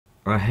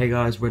Right, hey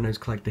guys, Red Nose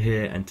Collector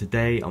here, and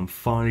today I'm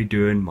finally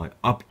doing my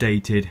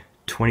updated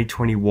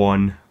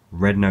 2021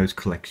 Red Nose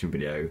collection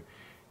video.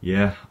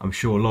 Yeah, I'm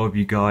sure a lot of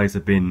you guys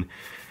have been,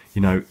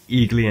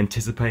 eagerly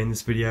anticipating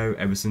this video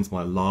ever since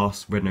my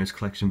last Red Nose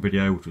collection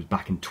video, which was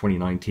back in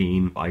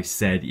 2019. I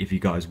said if you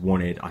guys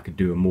wanted, I could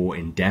do a more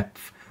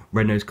in-depth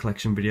Red Nose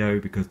collection video,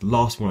 because the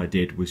last one I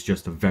did was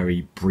just a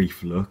very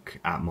brief look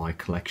at my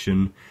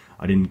collection.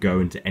 I didn't go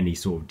into any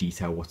sort of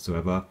detail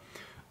whatsoever.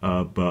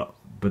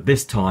 But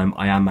this time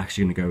I am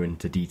actually going to go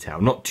into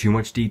detail. Not too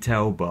much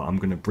detail, but I'm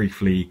going to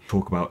briefly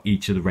talk about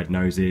each of the Red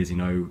Noses,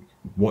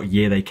 what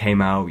year they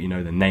came out, the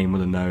name of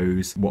the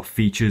nose, what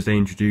features they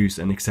introduced,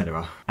 and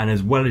etc. And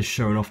as well as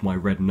showing off my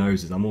Red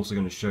Noses, I'm also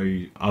going to show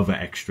you other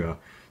extra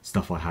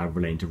stuff I have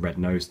relating to Red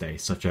Nose Day,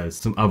 such as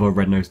some other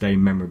Red Nose Day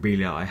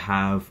memorabilia I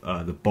have,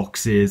 the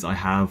boxes I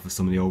have for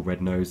some of the old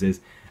Red Noses,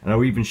 and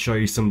I'll even show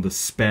you some of the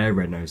spare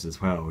Red Noses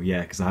as well,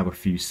 yeah, because I have a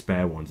few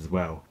spare ones as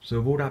well. So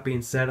with all that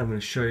being said, I'm going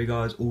to show you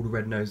guys all the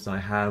Red Noses I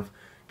have.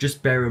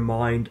 Just bear in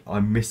mind,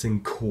 I'm missing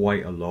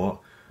quite a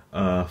lot.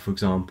 For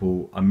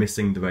example, I'm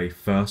missing the very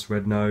first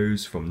Red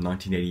Nose from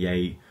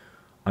 1988,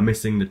 I'm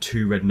missing the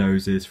two Red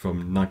Noses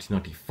from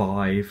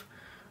 1995,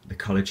 the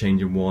colour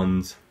changing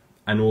ones,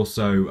 and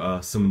also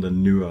some of the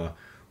newer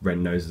Red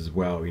Noses as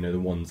well, the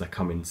ones that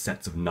come in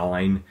sets of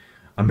 9.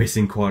 I'm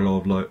missing quite a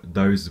lot of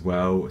those as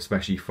well,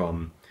 especially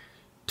from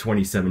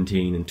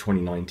 2017 and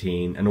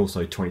 2019, and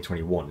also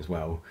 2021 as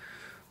well.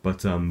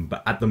 But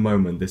at the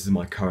moment, this is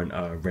my current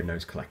Red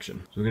Nose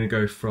collection. So we're going to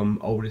go from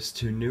oldest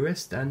to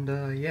newest,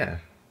 and yeah,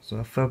 so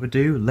without further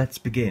ado, let's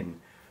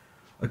begin.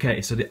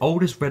 Okay, so the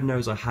oldest Red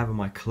Nose I have in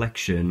my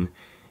collection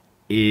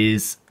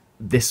is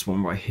this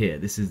one right here.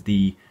 This is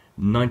the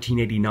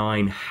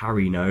 1989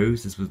 Harry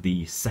Nose. This was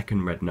the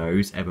second Red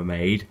Nose ever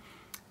made.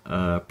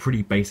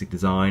 Pretty basic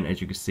design, as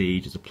you can see,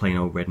 just a plain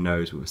old red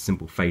nose with a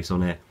simple face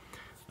on it.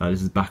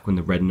 This is back when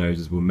the Red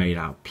Noses were made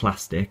out of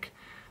plastic.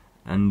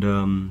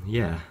 And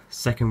yeah,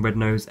 second Red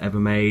Nose ever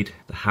made,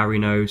 the Harry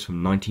Nose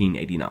from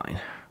 1989.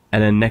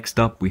 And then next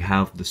up we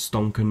have the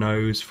Stonker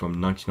Nose from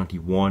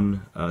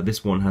 1991.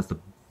 This one has the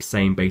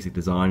same basic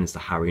design as the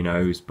Harry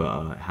Nose,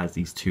 but it has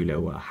these two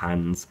little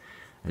hands,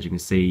 as you can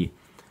see,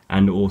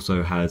 and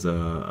also has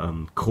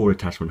cord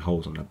attachment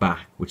holes on the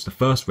back, which the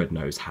first Red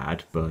Nose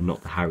had, but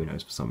not the Harry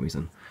Nose for some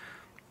reason.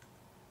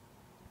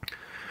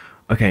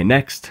 Okay,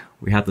 next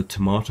we have the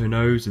Tomato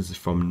Nose. This is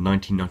from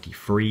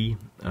 1993,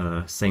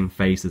 same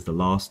face as the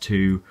last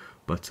two,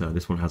 but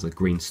this one has a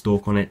green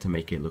stalk on it to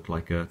make it look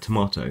like a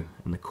tomato,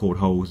 and the cord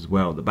holes as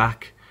well at the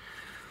back.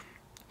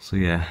 So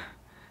yeah,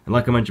 and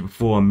like I mentioned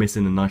before, I'm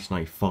missing the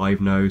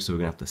 1995 nose, so we're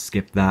going to have to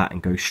skip that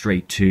and go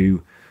straight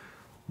to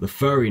the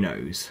Furry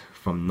Nose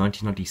from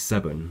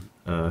 1997,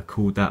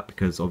 called that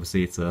because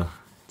obviously it's a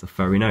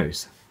furry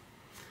nose,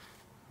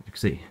 as you can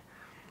see.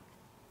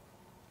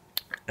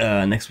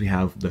 Next we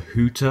have the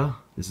Hooter.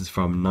 This is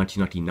from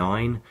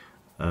 1999,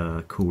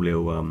 cool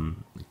little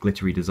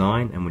glittery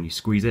design, and when you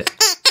squeeze it,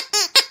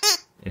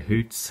 it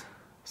hoots.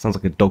 Sounds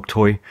like a dog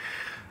toy.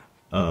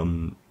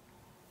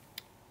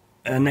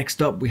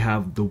 Next up we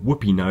have the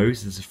Whoopee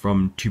Nose. This is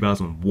from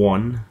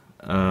 2001.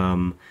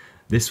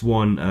 This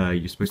one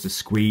you're supposed to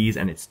squeeze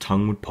and its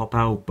tongue would pop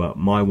out, but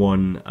my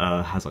one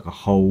has like a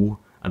hole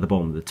at the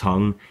bottom of the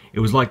tongue. It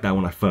was like that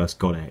when I first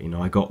got it.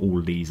 I got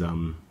all these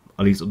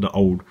at least I got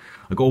all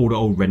the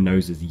old Red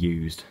Noses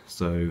used.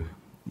 So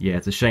yeah,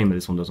 it's a shame that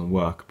this one doesn't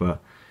work,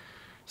 but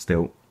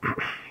still.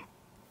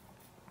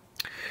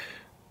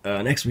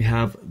 Next we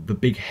have the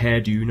Big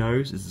Hairdo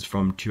Nose. This is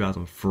from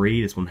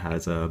 2003. This one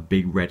has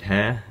big red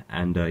hair,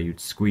 and you'd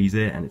squeeze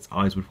it and its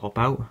eyes would pop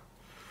out.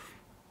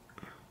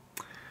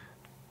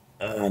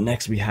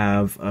 Next we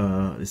have,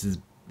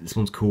 this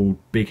one's called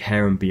Big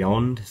Hair and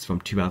Beyond. It's from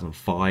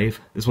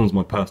 2005. This one's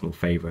my personal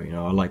favourite,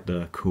 I like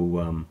the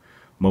cool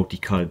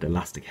multicoloured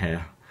elastic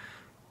hair.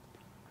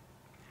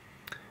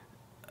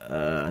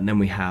 And then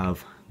we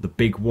have the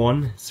Big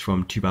One. It's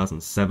from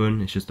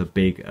 2007. It's just a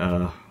big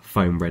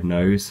foam red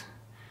nose.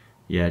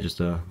 Yeah, just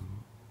a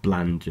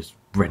bland, just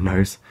red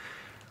nose.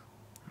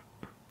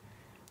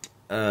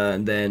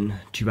 And then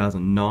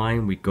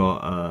 2009 we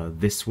got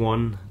this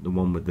one, the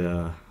one with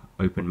the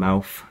open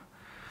mouth.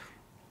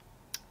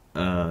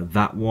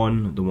 That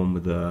one, the one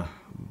with the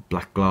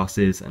black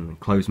glasses and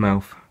closed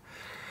mouth.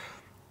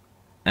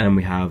 And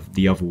we have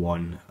the other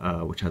one,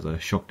 which has a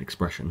shocked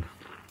expression.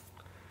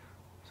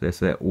 So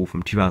that's it, all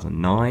from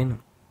 2009.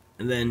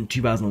 And then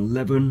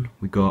 2011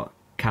 we got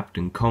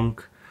Captain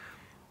Conk.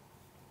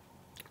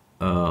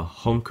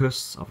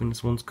 Honkus, I think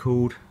this one's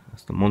called.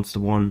 That's the monster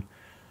one.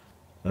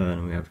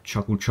 And we have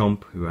Chuckle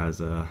Chomp, who has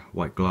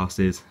white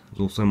glasses, is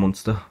also a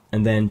monster.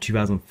 And then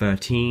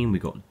 2013 we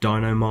got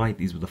Dynamite.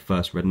 These were the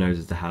first Red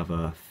Noses to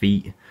have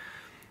feet.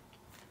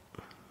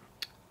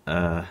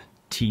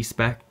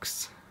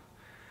 T-Specs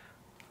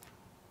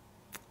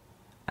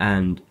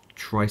and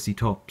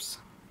Triceratops.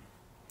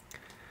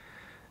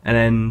 And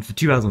then for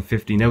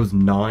 2015 there was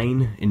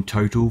 9 in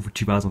total for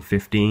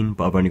 2015,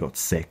 but I've only got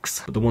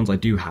 6. But the ones I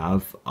do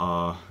have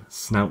are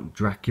Snout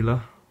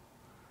Dracula,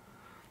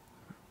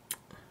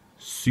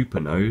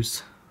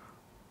 Supernose,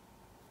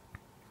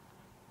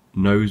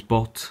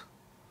 Nosebot,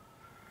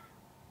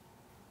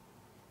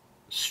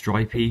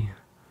 Stripey,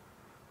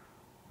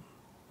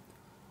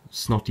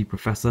 Snotty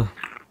Professor,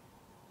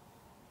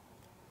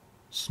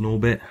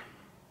 Snorbit,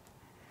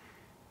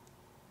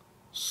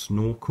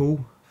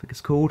 Snorkel, I think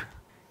it's called,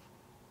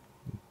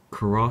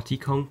 Karate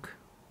Conk,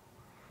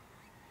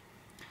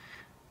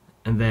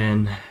 and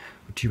then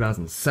for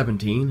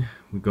 2017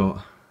 we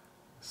got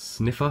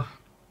Sniffer,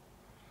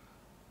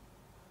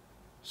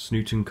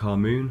 Snootin'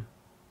 Carmoon,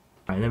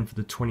 and then for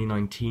the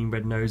 2019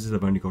 Red Noses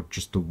I've only got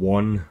just the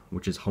one,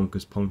 which is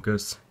Honkus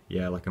Ponkus.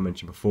 Yeah, like I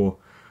mentioned before,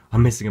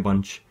 I'm missing a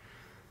bunch.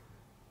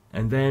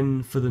 And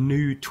then for the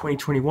new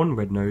 2021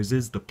 Red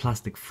Noses, the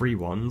plastic free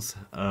ones,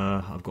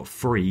 I've got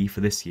 3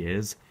 for this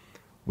year's,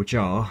 which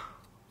are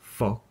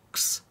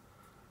Fox,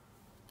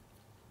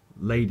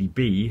 Lady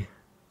B,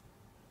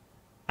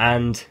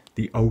 and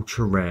the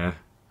ultra rare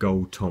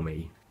Gold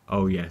Tommy.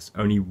 Oh yes,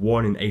 only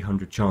 1 in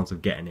 800 chance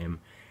of getting him,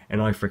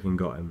 and I freaking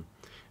got him.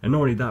 And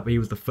not only that, but he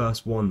was the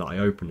first one that I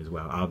opened as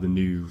well, out of the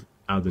new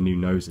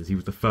noses. He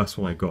was the first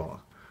one I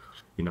got.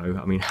 You know,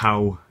 I mean,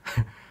 how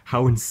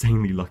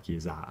insanely lucky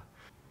is that?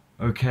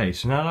 Okay,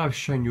 so now that I've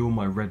shown you all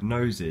my red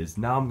noses,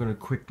 now I'm going to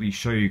quickly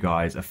show you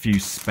guys a few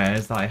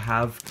spares that I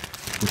have,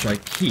 which I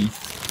keep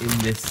in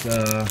this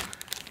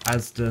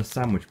Asda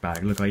sandwich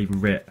bag. Look, I even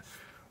writ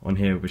on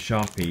here with a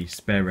Sharpie,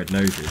 spare red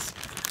noses.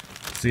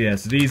 So yeah,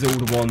 so these are all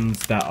the ones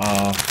that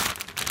are,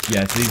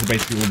 yeah, so these are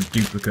basically all the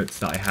duplicates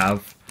that I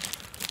have.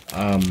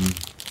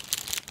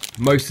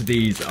 Most of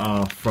these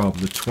are from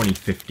the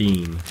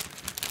 2015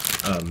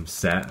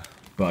 set,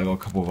 but I got a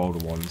couple of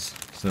older ones.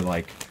 So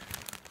like,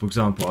 for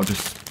example, I'll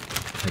just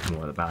take them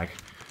all out of the bag.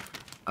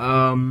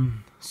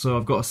 So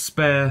I've got a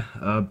spare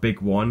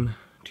big one,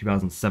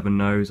 2007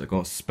 nose. I've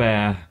got a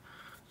spare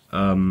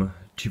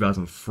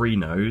 2003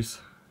 nose,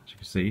 as you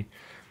can see.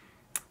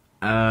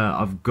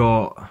 I've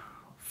got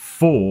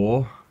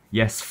 4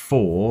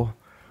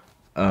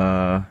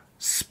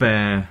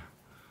 spare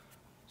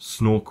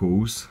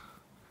snorkels.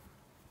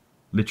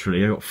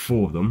 Literally, I got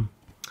 4 of them.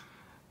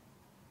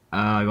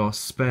 I got a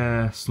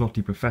spare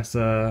Snotty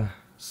Professor,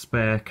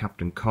 spare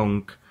Captain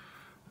Conk,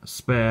 a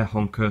spare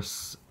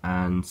Honkus,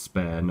 and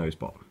spare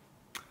Nosebot.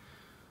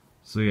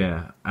 So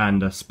yeah,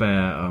 and a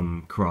spare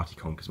Karate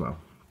Conk as well.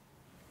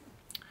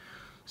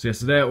 So yeah,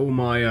 so they're all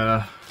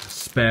my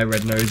spare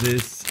red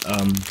noses,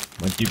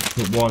 my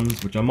duplicate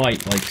ones, which I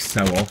might like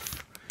sell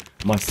off.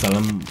 I might sell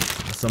them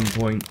at some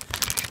point,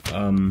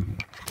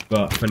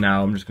 but for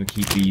now I'm just going to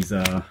keep these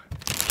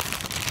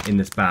in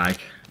this bag.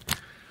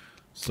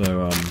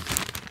 So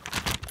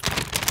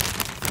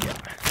yeah,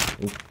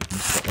 oh,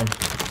 missed that one.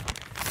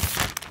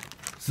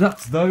 So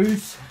that's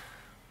those.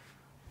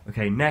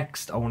 Okay,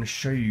 next I want to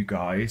show you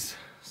guys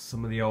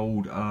some of the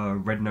old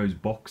red nose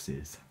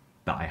boxes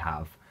that I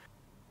have.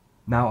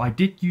 Now, I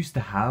did used to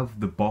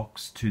have the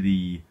box to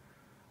the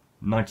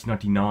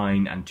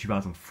 1999 and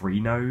 2003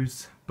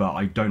 nose, but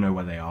I don't know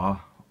where they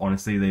are.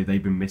 Honestly,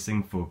 they've been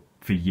missing for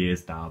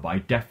years now, but I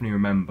definitely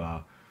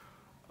remember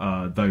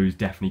those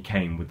definitely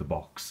came with the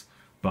box,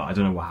 but I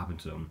don't know what happened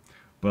to them.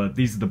 But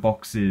these are the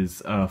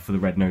boxes for the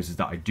red noses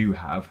that I do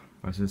have.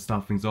 Right, so to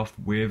start things off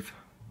with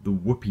the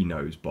Whoopie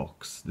Nose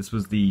box. This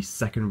was the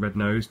second red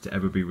nose to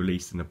ever be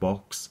released in a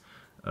box.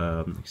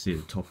 You can see at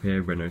the top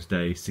here, Red Nose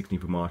Day,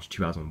 16th of March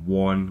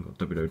 2001, got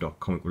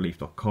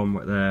www.comicrelief.com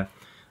right there.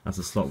 That's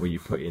a slot where you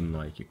put in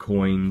like your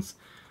coins.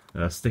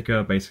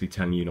 Sticker basically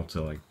telling you not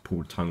to like pull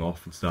the tongue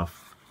off and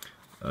stuff.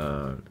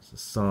 There's the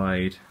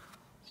side,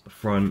 there's the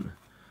front,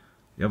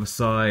 the other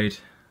side,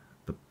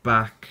 the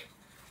back,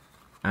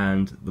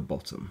 and the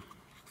bottom.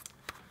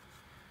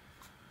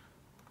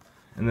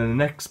 And then the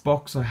next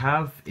box I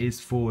have is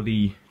for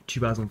the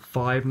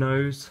 2005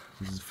 nose.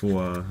 This is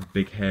for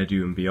Big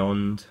Hairdo and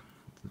Beyond.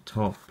 The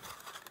top,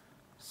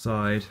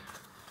 side,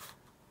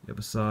 the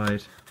other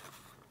side,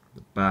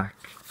 the back,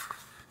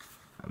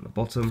 and the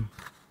bottom.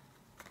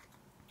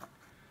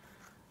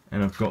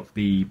 And I've got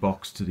the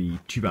box to the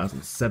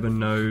 2007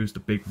 nose, the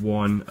big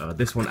one.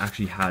 This one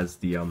actually has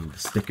the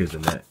stickers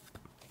in it.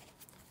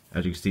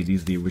 As you can see,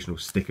 these are the original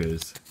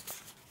stickers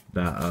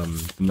that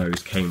the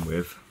nose came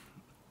with.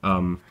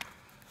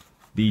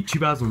 The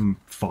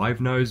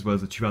 2005 nose,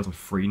 whereas the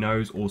 2003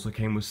 nose also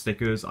came with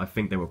stickers. I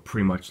think they were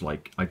pretty much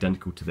like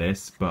identical to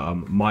this, but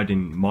mine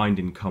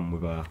didn't come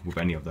with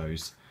any of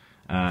those.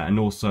 And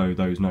also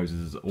those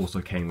noses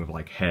also came with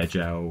like hair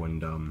gel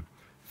and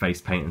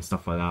face paint and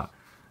stuff like that.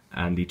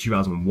 And the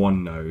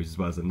 2001 nose, as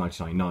well as the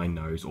 1999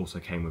 nose, also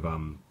came with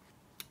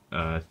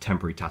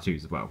temporary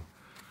tattoos as well.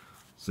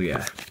 So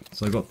yeah,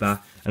 so I got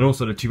that. And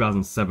also the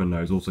 2007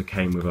 nose also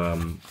came with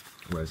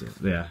where is it?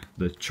 Yeah,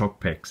 the Choc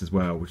Pix as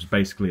well, which is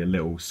basically a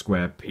little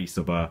square piece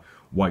of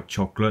white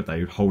chocolate that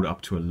you'd hold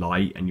up to a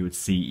light and you would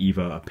see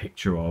either a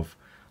picture of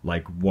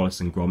like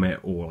Wallace and Gromit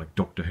or like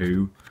Doctor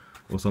Who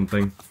or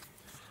something.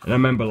 And I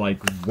remember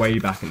like way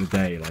back in the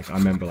day, like I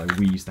remember like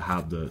we used to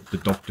have the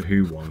Doctor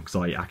Who one, because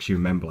I actually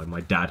remember like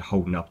my dad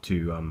holding up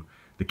to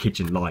the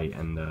kitchen light,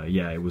 and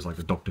yeah, it was like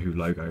the Doctor Who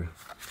logo.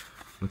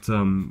 But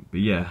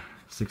yeah,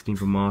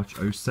 16th of March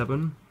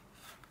 07.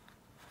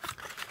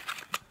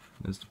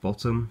 There's the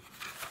bottom.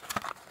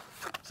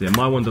 So yeah,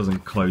 my one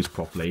doesn't close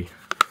properly,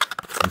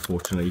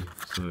 unfortunately,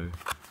 so,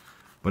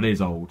 but it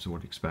is old, so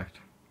what do you expect.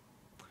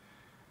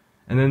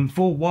 And then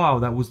for a while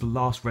that was the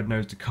last red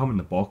nose to come in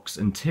the box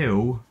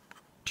until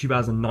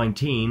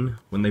 2019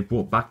 when they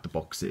brought back the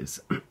boxes.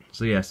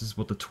 So yes, this is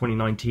what the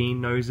 2019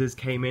 noses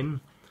came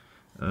in.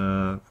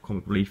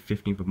 Probably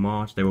 15th of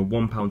March. They were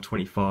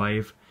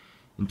 £1.25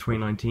 in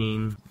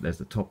 2019. There's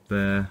the top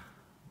there,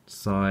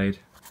 side,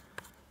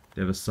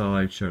 the other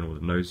side showing all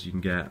the noses you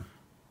can get,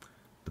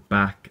 the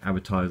back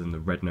advertising the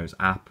Red Nose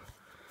app,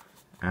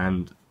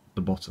 and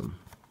the bottom.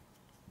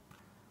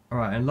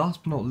 Alright, and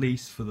last but not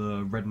least for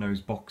the Red Nose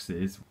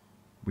boxes,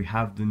 we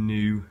have the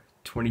new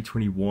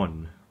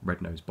 2021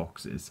 Red Nose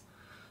boxes.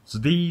 So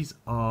these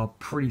are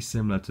pretty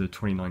similar to the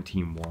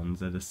 2019 ones.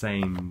 They're the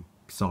same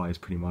size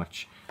pretty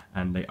much,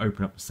 and they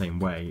open up the same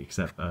way,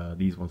 except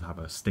these ones have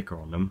a sticker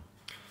on them.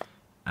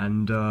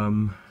 And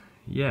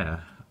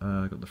yeah,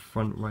 got the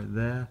front right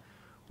there,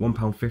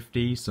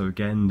 £1.50, so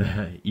again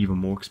they're even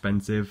more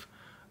expensive.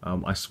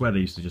 I swear they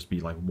used to just be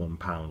like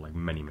 £1 like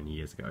many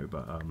years ago,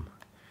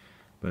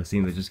 but it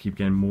seems they just keep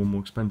getting more and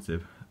more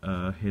expensive.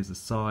 Here's the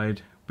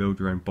side, build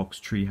your own box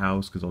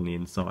treehouse, because on the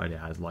inside it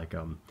has like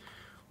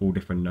all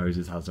different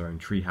noses, has their own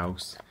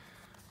treehouse.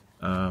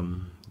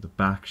 The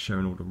back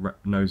showing all the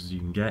noses you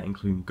can get,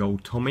 including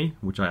Gold Tommy,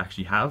 which I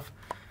actually have.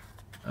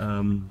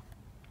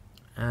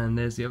 And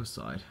there's the other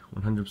side,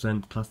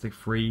 100% plastic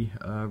free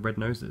red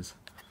noses.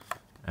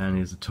 And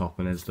here's the top,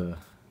 and there's the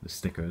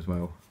sticker as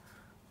well.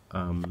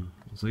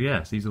 So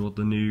yes, these are what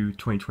the new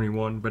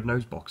 2021 Red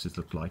Nose boxes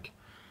look like.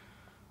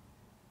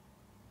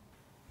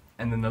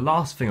 And then the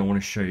last thing I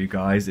want to show you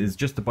guys is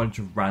just a bunch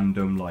of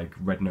random like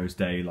Red Nose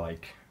Day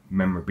like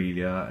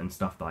memorabilia and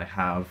stuff that I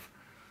have.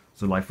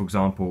 So like for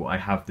example, I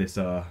have this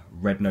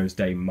Red Nose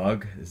Day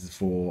mug. This is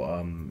for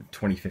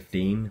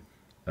 2015.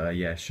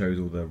 Yeah, it shows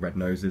all the red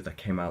noses that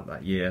came out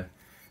that year,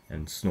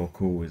 and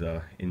Snorkel is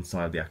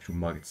inside the actual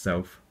mug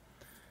itself.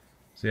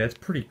 So yeah, it's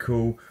pretty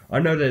cool. I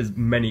know there's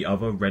many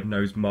other red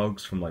nose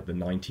mugs from like the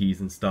 90s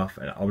and stuff,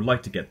 and I would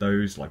like to get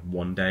those like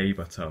one day,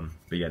 but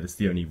yeah, this is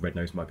the only red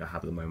nose mug I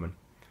have at the moment.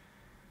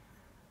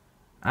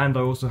 And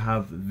I also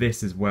have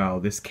this as well.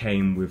 This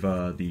came with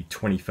the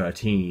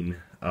 2013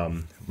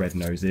 red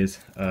noses,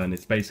 and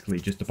it's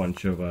basically just a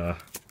bunch of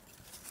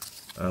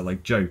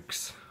like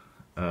jokes.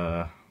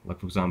 Like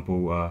for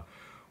example,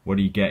 what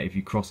do you get if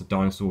you cross a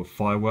dinosaur with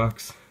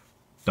fireworks?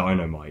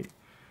 Dynamite.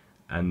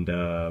 And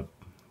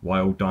why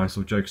are all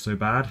dinosaur jokes so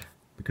bad?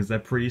 Because they're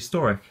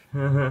prehistoric.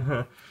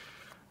 Oh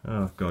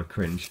god,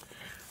 cringe.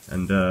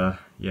 And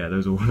yeah,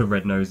 those are all the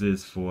red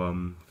noses for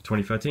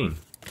 2013.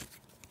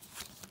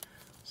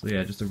 So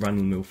yeah, just a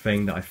random little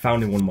thing that I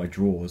found in one of my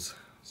drawers.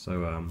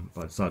 So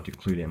but I decided to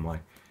include it in my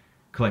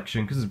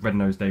collection because it's Red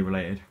Nose Day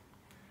related.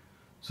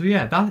 So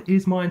yeah, that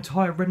is my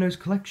entire Red Nose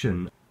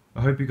collection.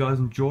 I hope you guys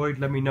enjoyed.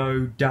 Let me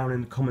know down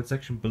in the comment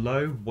section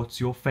below what's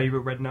your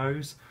favourite red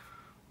nose,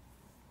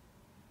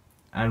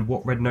 and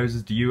what red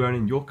noses do you own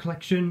in your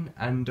collection,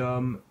 and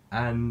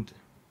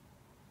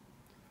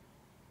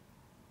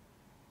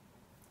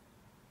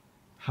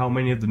how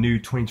many of the new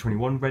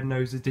 2021 red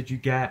noses did you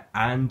get,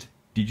 and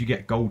did you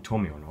get Gold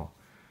Tommy or not?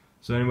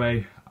 So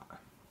anyway,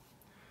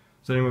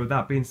 with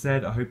that being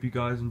said, I hope you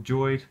guys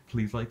enjoyed.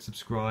 Please like,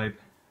 subscribe,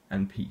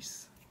 and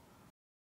peace.